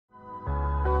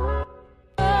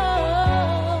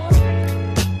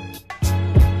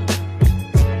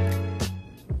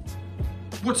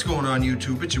What's going on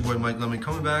YouTube? It's your boy Mike Lemon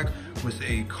coming back with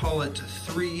a call it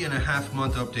 3.5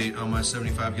 month update on my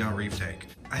 75 gallon reef tank.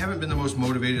 I haven't been the most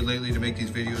motivated lately to make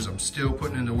these videos. I'm still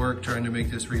putting in the work trying to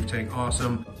make this reef tank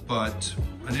awesome, but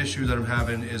an issue that I'm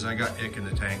having is I got ick in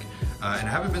the tank and I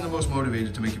haven't been the most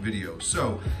motivated to make a video.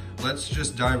 So let's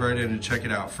just dive right in and check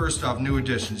it out. First off, new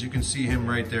additions. You can see him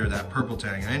right there, that purple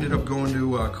tang. I ended up going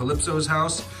to Calypso's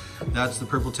house. That's the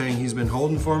purple tang he's been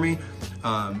holding for me.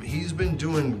 He's been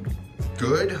doing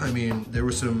good. I mean, there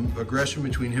was some aggression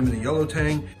between him and the yellow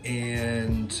tang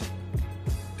and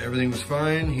everything was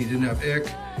fine. He didn't have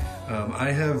ick.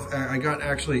 I got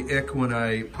actually ick when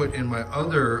I put in my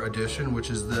other addition, which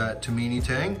is that Tamini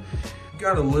tang.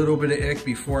 Got a little bit of ick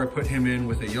before I put him in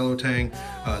with a yellow tang.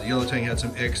 The yellow tang had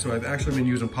some ick, so I've actually been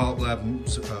using Polyp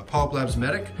Labs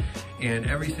Medic, and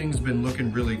everything's been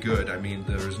looking really good. I mean,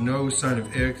 there's no sign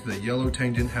of ick. The yellow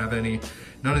tang didn't have any.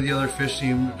 None of the other fish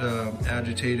seemed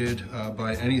agitated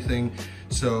by anything.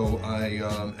 So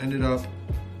I ended up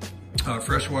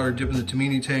freshwater dipping the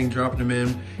Tamini tang, dropping him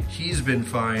in. He's been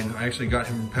fine. I actually got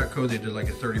him from Petco. They did like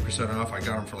a 30% off. I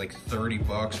got him for like 30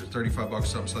 bucks or 35 bucks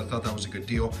something, so I thought that was a good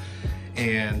deal.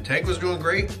 And tank was doing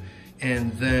great.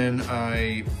 And then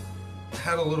I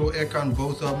had a little ick on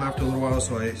both of them after a little while,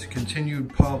 so I continued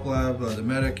Polyp Lab, the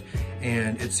Medic,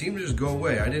 and it seemed to just go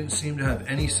away. I didn't seem to have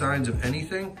any signs of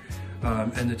anything.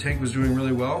 And the tank was doing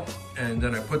really well. And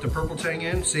then I put the purple tang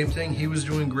in, same thing, he was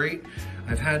doing great.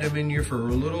 I've had him in here for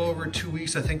a little over 2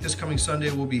 weeks. I think this coming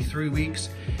Sunday will be 3 weeks.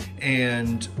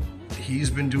 And he's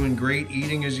been doing great,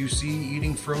 eating as you see,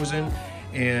 eating frozen.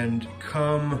 And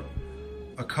come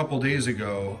a couple days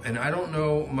ago, and I don't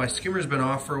know, my skimmer's been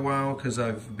off for a while because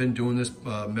I've been doing this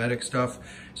medic stuff.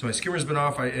 So my skimmer's been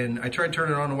off, and I tried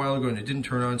turning it on a while ago and it didn't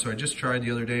turn on, so I just tried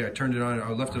the other day. I turned it on, I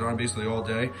left it on basically all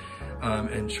day.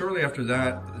 And shortly after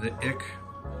that, the ick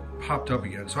popped up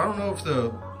again. So I don't know if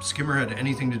the skimmer had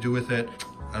anything to do with it.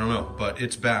 I don't know, but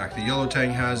it's back. The yellow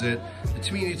tang has it. The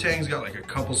Tamini tang's got like a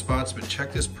couple spots, but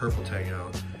check this purple tang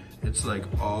out. It's like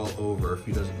all over. If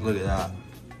he doesn't, look at that.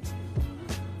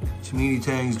 Tamini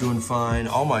tang's doing fine.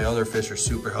 All my other fish are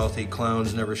super healthy.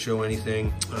 Clowns never show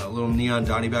anything. Little neon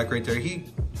dotty back right there. He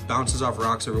bounces off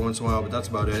rocks every once in a while, but that's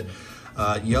about it.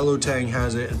 Yellow tang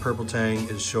has it, and purple tang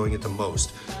is showing it the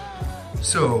most.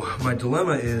 So my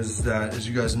dilemma is that, as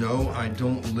you guys know, I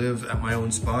don't live at my own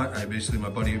spot. My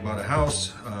buddy bought a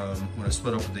house. When I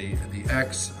split up with the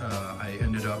ex, I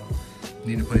ended up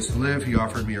needing a place to live. He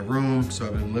offered me a room, so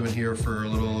I've been living here for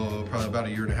probably about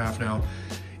 1.5 years now,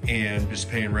 and just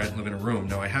paying rent and living in a room.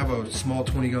 Now I have a small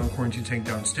 20-gallon quarantine tank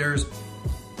downstairs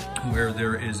where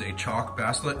there is a chalk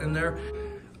basslet in there.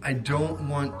 I don't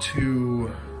want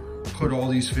to put all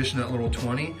these fish in that little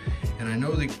 20, and I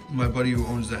know that my buddy who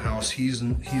owns the house, he's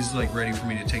like ready for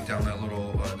me to take down that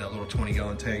little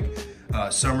 20-gallon tank.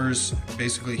 Summer's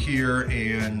basically here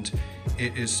and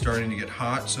it is starting to get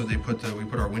hot, so we put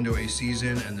our window ACs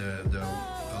in, and the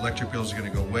electric bills are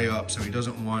going to go way up, so he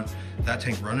doesn't want that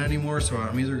tank running anymore. So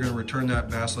I'm either going to return that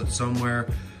basslet somewhere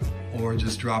or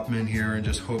just drop him in here and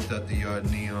just hope that the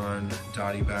neon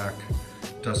dotty back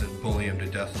doesn't bully him to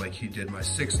death like he did my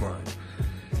 6 line.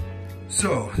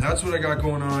 So that's what I got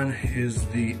going on, is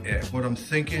the ick. What I'm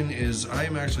thinking is I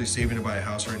am actually saving to buy a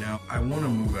house right now. I want to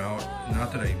move out.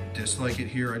 Not that I dislike it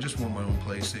here. I just want my own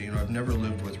place. You know, I've never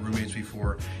lived with roommates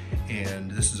before,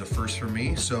 and this is a first for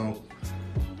me. So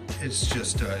it's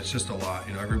just a lot.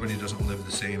 You know, everybody doesn't live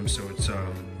the same, so it's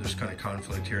there's kind of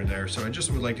conflict here and there. So I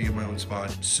just would like to get my own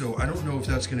spot. So I don't know if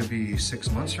that's going to be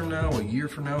 6 months from now, a year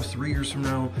from now, 3 years from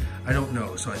now. I don't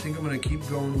know. So I think I'm going to keep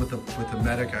going with the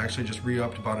Medic. I actually just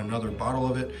re-upped, bought another bottle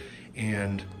of it,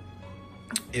 and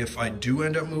if I do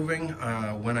end up moving,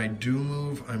 when I do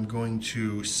move, I'm going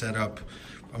to set up.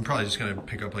 I'm probably just going to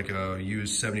pick up like a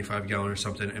used 75 gallon or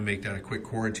something and make that a quick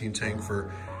quarantine tank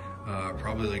for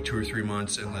probably like 2 or 3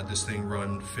 months, and let this thing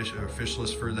run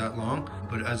fishless for that long.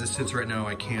 But as it sits right now,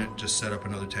 I can't just set up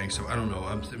another tank, so I don't know.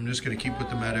 I'm just gonna keep with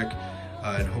the Medic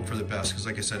and hope for the best, because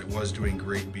like I said, it was doing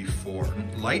great before.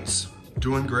 Lights,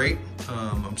 doing great.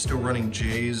 I'm still running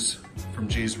Jay's from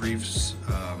Jay's Reef's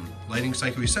lighting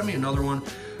cycle. He sent me another one,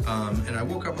 and I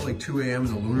woke up at like 2 a.m.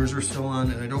 and the lunars are still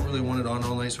on, and I don't really want it on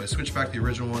all night, so I switched back to the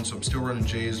original one. So I'm still running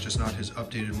Jay's, just not his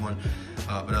updated one,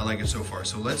 but I like it so far.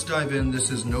 So let's dive in. This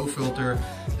is no filter.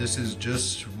 This is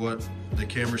just what the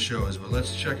camera shows, but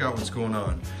let's check out what's going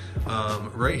on.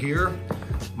 Right here,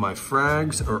 my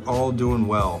frags are all doing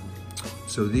well.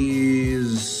 So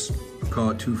these,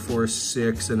 call it 2, 4,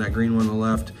 6, and that green one on the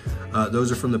left,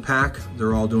 those are from the pack.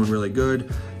 They're all doing really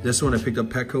good. This one I picked up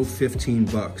Petco, 15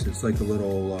 bucks. It's like a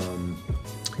little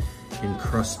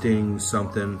encrusting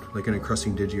something, like an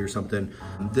encrusting digi or something.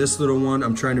 This little one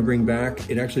I'm trying to bring back.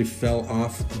 It actually fell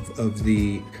off of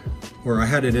the, or I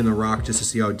had it in the rock just to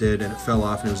see how it did, and it fell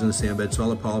off and it was in the sand bed, so all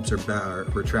the polyps are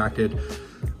retracted.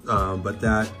 But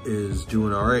that is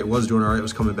doing all right. It was doing all right, it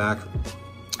was coming back.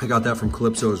 I got that from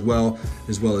Calypso as well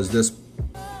as this.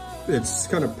 It's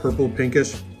kind of purple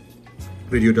pinkish.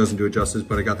 Video doesn't do it justice,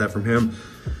 but I got that from him.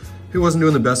 It wasn't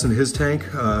doing the best in his tank,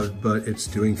 but it's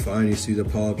doing fine. You see the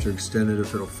polyps are extended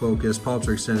if it'll focus. Polyps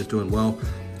are extended, it's doing well.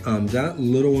 That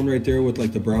little one right there with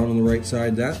like the brown on the right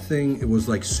side, that thing, it was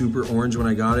like super orange when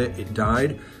I got it. It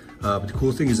died, but the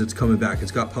cool thing is it's coming back.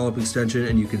 It's got polyp extension,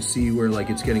 and you can see where like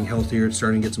it's getting healthier. It's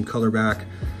starting to get some color back.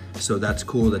 So that's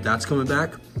cool that that's coming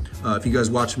back. If you guys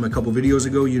watched them a couple videos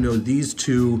ago, you know these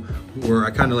two were,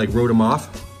 I kind of like wrote them off.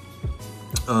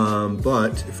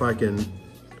 But if I can,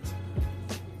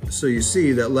 so you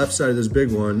see that left side of this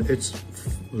big one,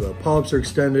 the polyps are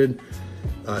extended.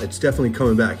 It's definitely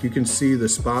coming back. You can see the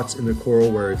spots in the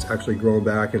coral where it's actually growing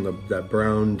back, and that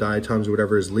brown diatoms or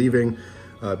whatever is leaving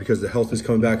because the health is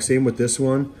coming back. Same with this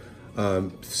one.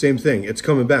 Same thing, it's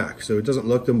coming back. So it doesn't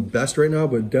look the best right now,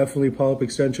 but definitely polyp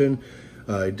extension.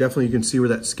 Definitely you can see where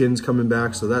that skin's coming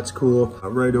back, so that's cool.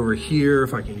 Right over here,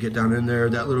 if I can get down in there,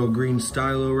 that little green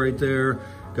stylo right there,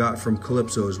 got from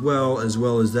Calypso as well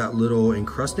as that little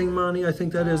encrusting Monty, I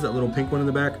think that is, that little pink one in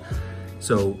the back.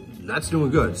 So that's doing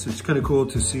good. So it's kind of cool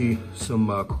to see some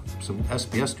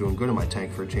SPS doing good in my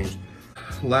tank for a change.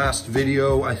 Last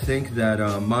video, I think that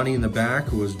Monty in the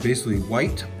back was basically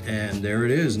white, and there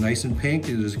it is, nice and pink.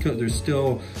 There's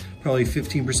still probably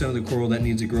 15% of the coral that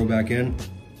needs to grow back in,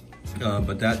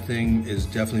 but that thing is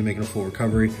definitely making a full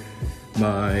recovery.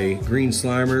 My green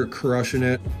Slimer, crushing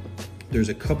it. There's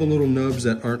a couple little nubs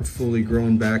that aren't fully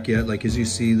grown back yet. Like as you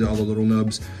see, all the little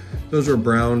nubs, those were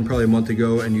brown probably a month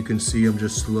ago, and you can see them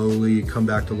just slowly come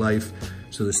back to life.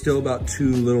 So there's still about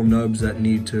 2 little nubs that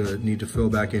need to fill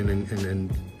back in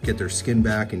and get their skin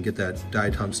back and get that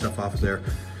diatom stuff off of there.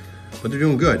 But they're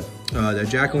doing good. That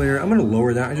jack-o'-lantern, I'm gonna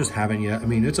lower that. I just haven't yet. I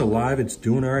mean, it's alive, it's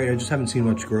doing all right. I just haven't seen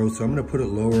much growth, so I'm gonna put it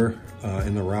lower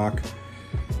in the rock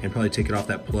and probably take it off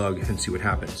that plug and see what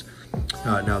happens.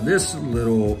 Now this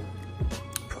little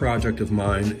project of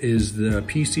mine is the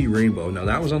PC Rainbow. Now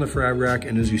that was on the frag rack,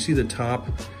 and as you see the top,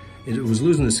 it was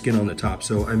losing the skin on the top.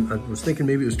 So I was thinking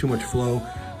maybe it was too much flow.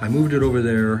 I moved it over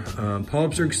there.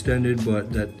 Polyps are extended,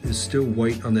 but that is still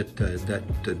white on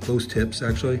those tips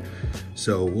actually.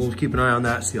 So we'll keep an eye on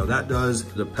that, see how that does.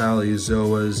 The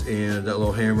Paleozoas and that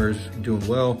little hammer's doing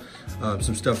well.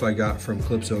 Some stuff I got from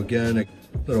Calypso again,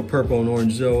 little purple and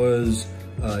orange zoas.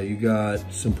 You got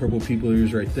some purple people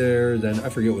ears right there. Then I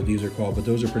forget what these are called, but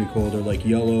those are pretty cool. They're like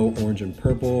yellow, orange, and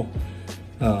purple.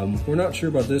 We're not sure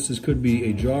about this. This could be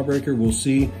a jawbreaker. We'll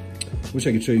see. Wish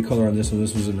I could show you color on this one.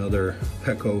 This was another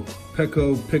Pecco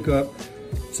pickup.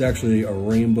 It's actually a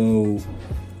rainbow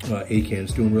acan.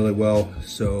 It's doing really well.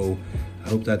 So I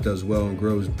hope that does well and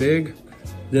grows big.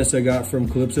 This I got from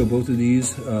Calypso, both of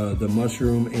these, the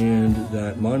mushroom and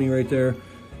that Monty right there.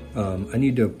 I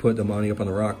need to put the Monty up on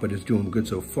the rock, but it's doing good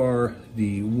so far.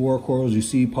 The war corals, you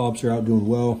see, polyps are out doing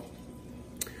well.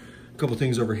 A couple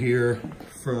things over here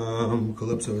from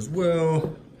Calypso as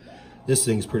well. This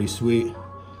thing's pretty sweet.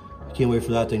 Can't wait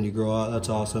for that thing to grow out. That's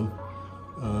awesome.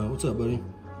 What's up, buddy?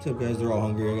 What's up, guys? They're all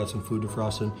hungry. I got some food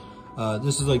defrosting.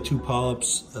 This is like 2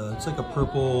 polyps. It's like a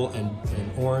purple and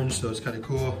orange, so it's kind of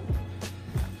cool.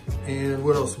 And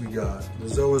what else we got? The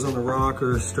zoas on the rock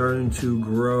are starting to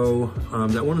grow.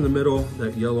 That one in the middle,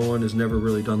 that yellow one, has never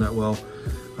really done that well,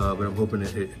 but I'm hoping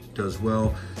it does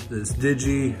well. This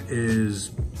digi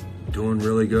is doing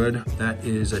really good. That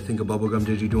is, I think, a bubblegum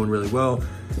digi doing really well.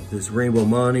 This rainbow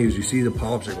Monty, as you see, the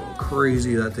polyps are going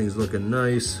crazy. That thing's looking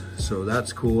nice, so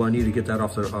that's cool. I need to get that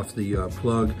off the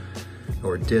plug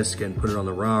or disc and put it on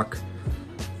the rock.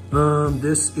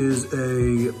 This is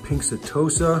a pink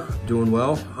Setosa, doing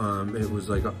well. It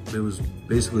was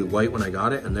basically white when I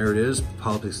got it, and there it is,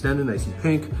 polyp extended, nice and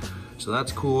pink. So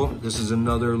that's cool. This is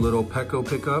another little Pecco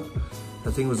pickup.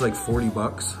 That thing was like 40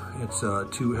 bucks. It's a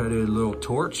 2-headed little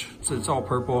torch. It's all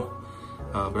purple,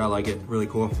 but I like it, really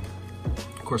cool.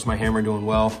 Of course, my hammer doing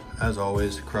well, as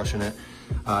always, crushing it.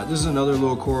 This is another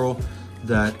little coral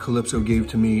that Calypso gave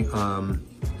to me.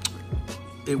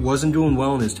 It wasn't doing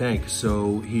well in his tank,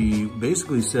 so he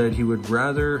basically said he would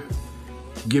rather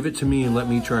give it to me and let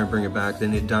me try and bring it back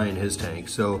than it die in his tank.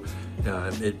 So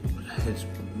it's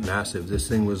massive. This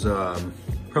thing was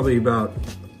probably about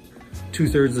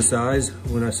 2/3 the size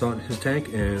when I saw it in his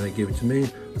tank, and I gave it to me.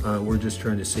 We're just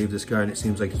trying to save this guy, and it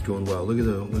seems like he's doing well. Look at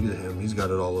him, he's got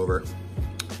it all over.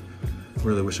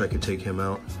 Really wish I could take him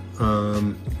out.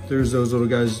 There's those little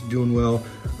guys doing well.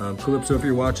 Calypso, if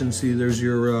you're watching, see there's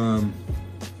your,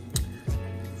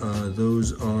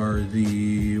 those are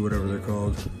the, whatever they're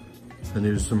called. And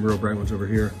there's some real bright ones over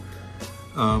here.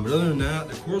 But other than that,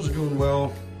 the corals are doing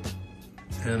well.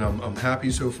 And I'm happy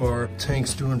so far.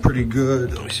 Tank's doing pretty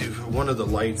good. Let me see if one of the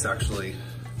lights actually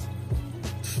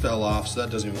fell off, so that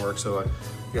doesn't even work. So I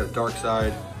got a dark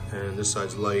side and this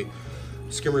side's light.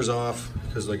 Skimmer's off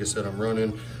because, like I said, I'm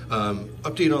running.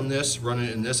 Update on this, running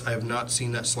in this. I have not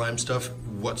seen that slime stuff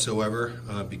whatsoever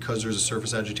because there's a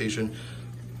surface agitation.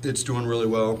 It's doing really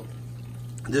well.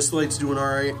 This light's doing all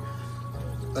right.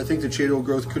 I think the chaetal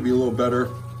growth could be a little better.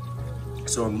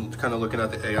 So I'm kind of looking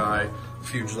at the AI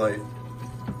Fuge light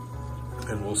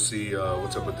and we'll see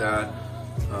what's up with that.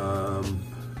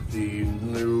 The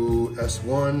new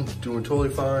S1 doing totally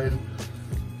fine.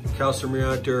 Calcium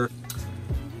reactor,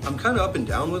 I'm kind of up and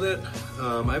down with it.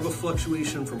 I have a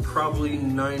fluctuation from probably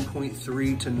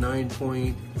 9.3 to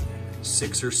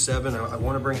 9.6 or 7. I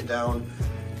want to bring it down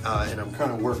and I'm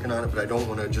kind of working on it, but I don't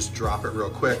want to just drop it real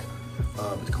quick.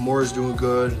 The Kimura's doing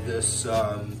good. This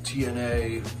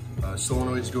TNA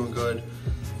solenoid's doing good.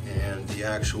 And the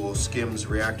actual Skims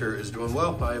reactor is doing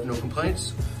well. I have no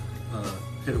complaints.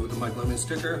 Hit it with the Mike Lemon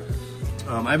sticker.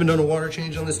 I haven't done a water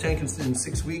change on this tank in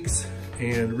 6 weeks.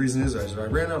 And the reason is I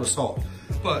ran out of salt.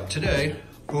 But today,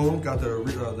 boom, got the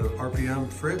RPM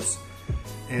Fritz.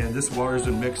 And this water's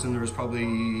been mixing. There was probably,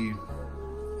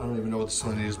 I don't even know what the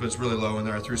salinity is, but it's really low in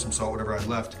there. I threw some salt, whatever I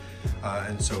left.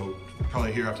 And so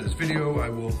probably here after this video, I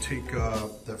will take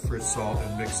that Fritz salt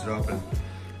and mix it up and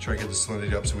try to get the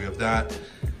salinity up so we have that.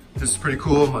 This is pretty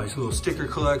cool, my little sticker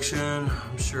collection.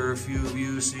 I'm sure a few of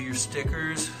you see your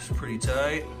stickers. It's pretty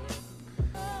tight.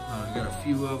 I got a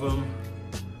few of them.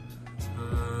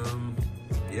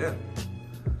 Yeah.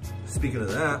 Speaking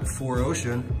of that, 4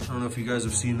 Ocean. I don't know if you guys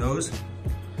have seen those.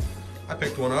 I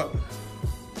picked one up.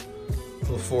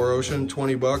 Little 4 Ocean,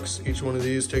 20 bucks. Each one of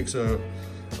these takes a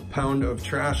pound of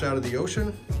trash out of the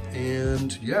ocean.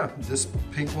 And yeah, this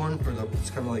pink one, it's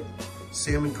kind of like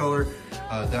salmon color.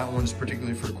 That one's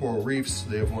particularly for coral reefs.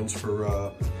 They have ones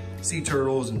for sea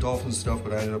turtles and dolphins stuff,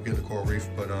 but I ended up getting the coral reef.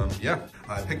 But yeah,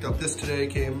 I picked up this today,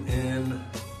 came in.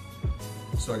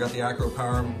 So I got the Acro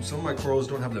Power. Some of my corals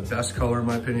don't have the best color in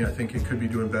my opinion. I think it could be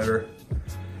doing better.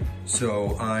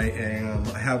 So I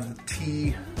have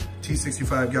the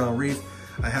T65 gallon reef.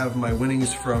 I have my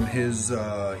winnings from his,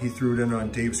 he threw it in on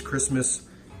Dave's Christmas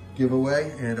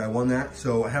giveaway and I won that.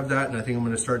 So I have that and I think I'm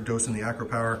gonna start dosing the Acro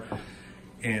Power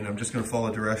and I'm just gonna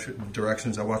follow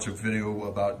directions. I watched a video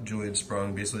about Julian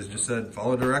Sprung, basically just said,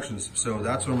 follow directions. So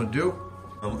that's what I'm gonna do.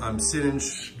 I'm sitting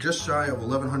just shy of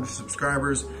 1,100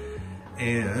 subscribers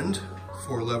and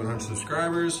for 1,100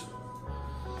 subscribers,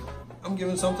 I'm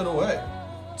giving something away.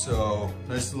 So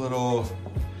nice little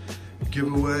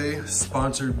giveaway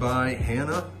sponsored by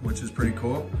Hannah, which is pretty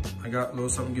cool. I got a little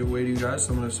something to give away to you guys,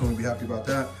 so I'm gonna be happy about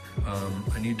that.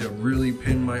 I need to really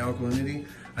pin my alkalinity.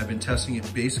 I've been testing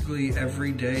it basically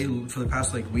every day for the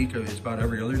past like week. It's about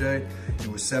every other day. It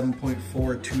was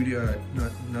 7.4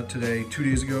 not today, 2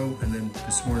 days ago, and then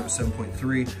this morning it was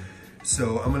 7.3.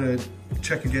 So I'm gonna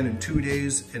check again in 2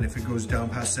 days, and if it goes down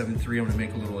past 7.3, I'm gonna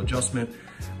make a little adjustment.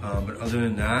 But other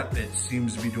than that, it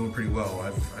seems to be doing pretty well.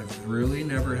 I've really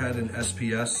never had an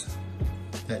SPS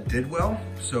that did well,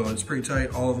 so it's pretty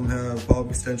tight. All of them have bulb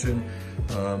extension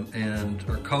and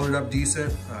are colored up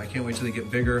decent. I can't wait till they get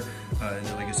bigger. And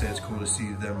then, like I said, it's cool to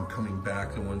see them coming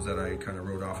back, the ones that I kind of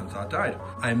wrote off and thought died.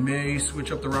 I may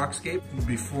switch up the Rockscape.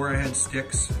 Before I had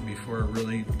sticks, before I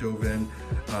really dove in,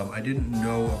 I didn't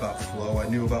know about flow. I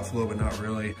knew about flow, but not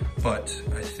really. But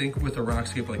I think with a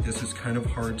Rockscape like this, it's kind of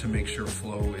hard to make sure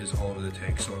flow is all over the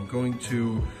tank. So I'm going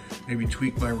to maybe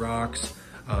tweak my rocks.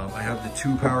 I have the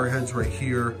 2 power heads right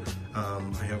here.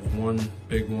 I have one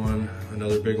big one,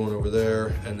 another big one over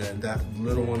there, and then that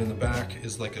little one in the back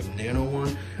is like a nano one.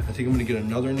 I think I'm gonna get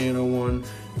another nano one,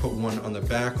 put one on the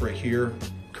back right here,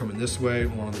 coming this way,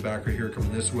 one on the back right here,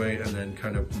 coming this way, and then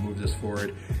kind of move this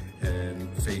forward and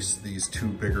face these 2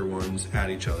 bigger ones at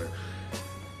each other.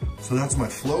 So that's my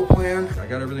flow plan. I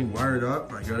got everything wired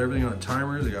up. I got everything on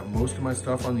timers. I got most of my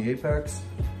stuff on the Apex.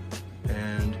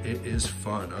 And it is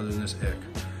fun, other than this ick.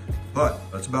 But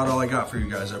that's about all I got for you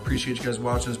guys. I appreciate you guys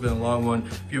watching. It's been a long one.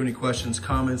 If you have any questions,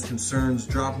 comments, concerns,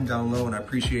 drop them down low, and I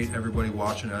appreciate everybody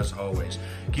watching as always.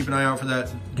 Keep an eye out for that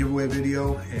giveaway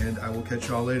video, and I will catch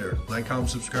y'all later. Like, comment,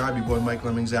 subscribe. Your boy Mike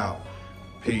Lemmings out.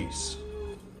 Peace.